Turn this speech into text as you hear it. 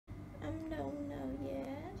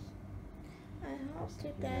Looks like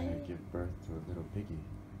you're today. gonna give birth to a little piggy.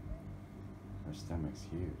 Her stomach's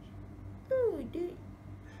huge. Ooh,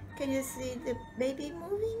 can you see the baby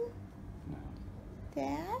moving? No.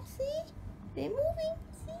 There, see? They're moving.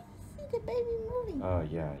 See the baby moving. Oh,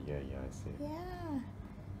 yeah, I see. Yeah.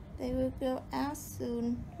 They will go out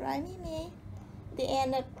soon. Right, Meemee? The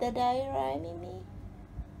end of the day, right, Meemee?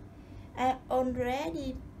 I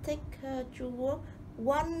already take her to work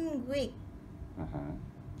 1 week. Uh-huh.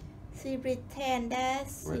 She pretend that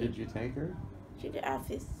Where did you take her? to the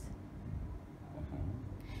office. Uh-huh.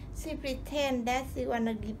 She pretend that she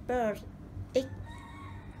wanna give birth each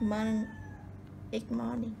morning.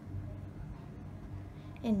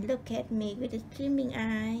 And look at me with a streaming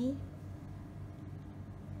eye.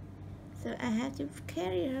 So I have to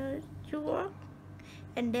carry her to work.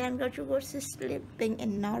 And then go to work, she's sleeping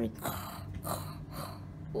and nodding.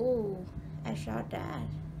 Oh, I saw that.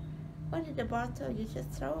 What is the bottle you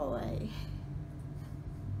just throw away?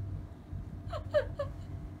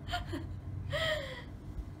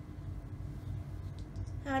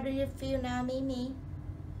 How do you feel now, Meemee?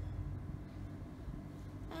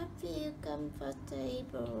 I feel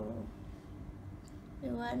comfortable.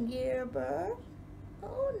 You want your birth?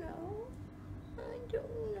 Oh no, I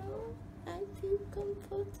don't know. I feel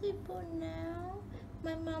comfortable now.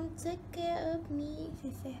 My mom take care of me,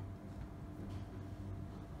 she said.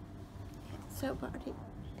 So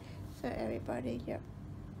everybody, yeah.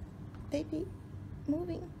 Baby,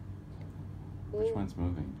 moving. Which one's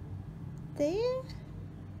moving? There.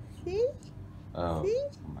 See? Oh, See?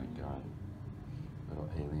 oh my god. Little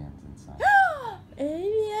aliens inside.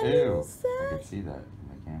 Alien Ew! I inside. could see that in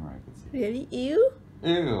the camera. I could see it. Really? Ew?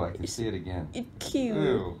 Ew! I can see it again. It's cute.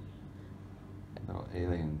 Ew! Little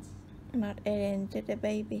aliens. Not alien, just a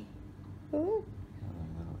baby. Ooh.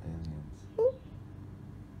 Little aliens. Ooh.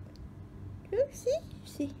 Ooh,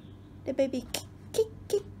 see? The baby kick.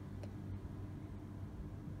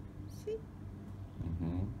 See?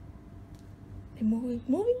 Mm-hmm. They're moving.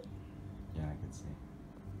 Yeah, I can see.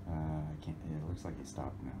 I can't. It looks like it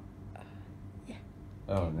stopped now. Yeah.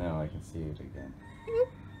 Oh no, I can see it again.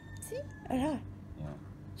 See? Alright. Yeah.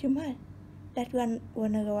 You mind? That one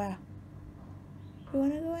wanna go out. You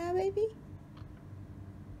wanna go out, baby?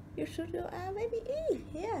 You should go out, baby.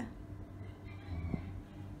 Yeah.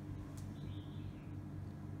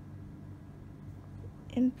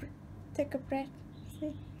 And take a breath. See?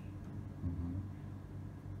 Mm-hmm.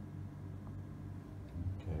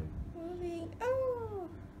 Okay. Moving. Oh.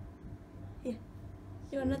 Here.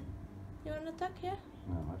 You wanna tuck here?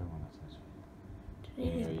 No, I don't want to touch it. It's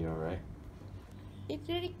really, Are you alright? it's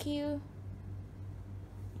really cute. You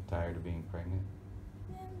tired of being pregnant?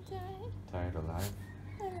 I'm tired. Tired of life?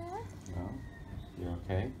 No? You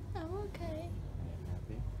okay? I'm okay. Are you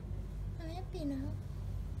happy? I'm happy now.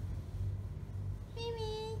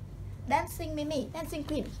 Meemee. Dancing, Meemee. Dancing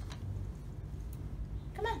queen.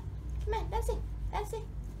 Come on. Dancing.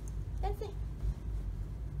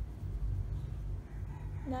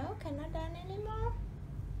 No, cannot dance anymore.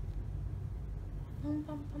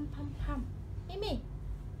 Pum. Meemee.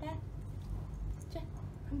 Dance.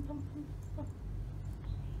 Pum.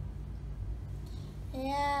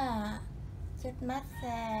 Yeah. Just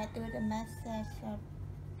massage. Do the massage for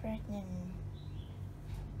pregnant.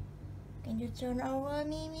 Can you turn over,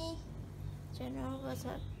 Meemee? Turn over so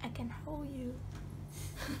I can hold you.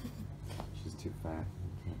 She's too fat.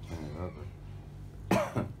 You can't turn it over.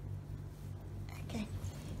 Okay.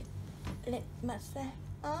 Let massage.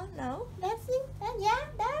 Oh no, dancing. Yeah,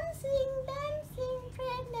 dancing.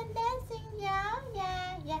 Pregnant dancing. Yeah.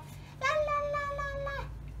 La.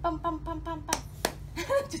 Pum.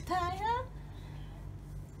 Too tired, huh?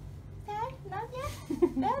 Tired? Not yet.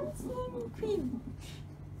 Dancing queen.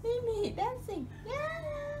 Meemee dancing. Yeah.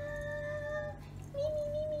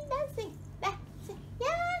 Meemee dancing. Yeah.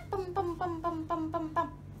 Pum.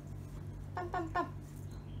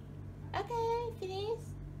 Okay, finish.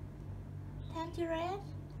 Time to rest.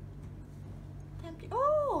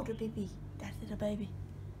 Oh, the baby. That's the baby.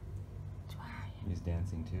 Try. He's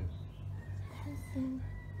dancing too. Dancing.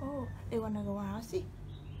 Oh, they wanna go out, see?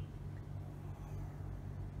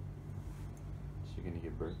 Is she gonna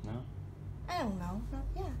give birth now? I don't know. Not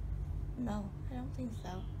yet. No, I don't think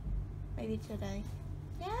so. Maybe today.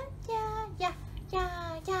 Yeah.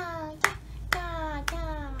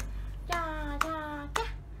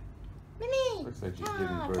 Meemee. Looks like she's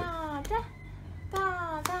giving birth.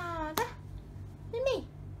 Meemee.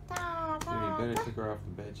 You better take her off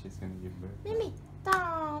the bed. She's gonna give birth. Meemee.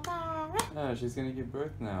 Oh, she's gonna give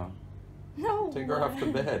birth now. No. Take her off the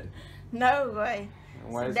bed. No way.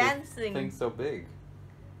 Why is dancing. the thing so big?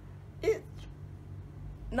 It's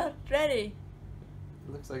not ready.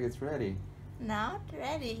 It looks like it's ready. Not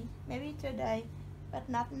ready. Maybe today, but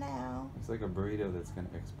not now. It's like a burrito that's gonna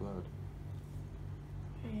explode.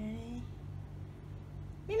 Really?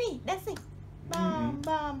 Meemee, dancing. Bam,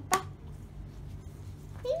 bam, bam.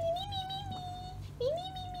 Meemee, Meemee, Meemee.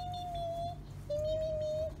 Meemee, Meemee, Meemee. Meemee,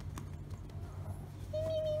 Meemee.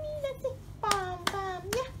 Meemee, Meemee, dancing. Bam, bam,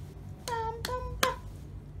 yeah. Bam, bam, bam.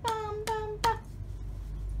 Bam, bam, bam.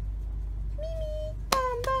 Meemee,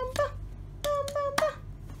 bam, bam, bam. Bam, bam, bam.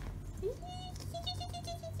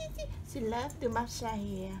 She loves to massage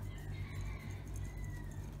here.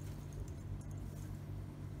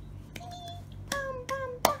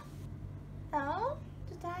 Oh,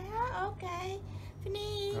 to tie her? Okay.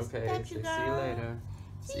 Finish. Okay, Thank so you, see girl. you later.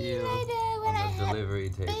 See you later when on I the have delivery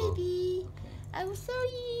table. baby. Okay. I will show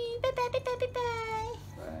you. Bye bye bye bye bye bye.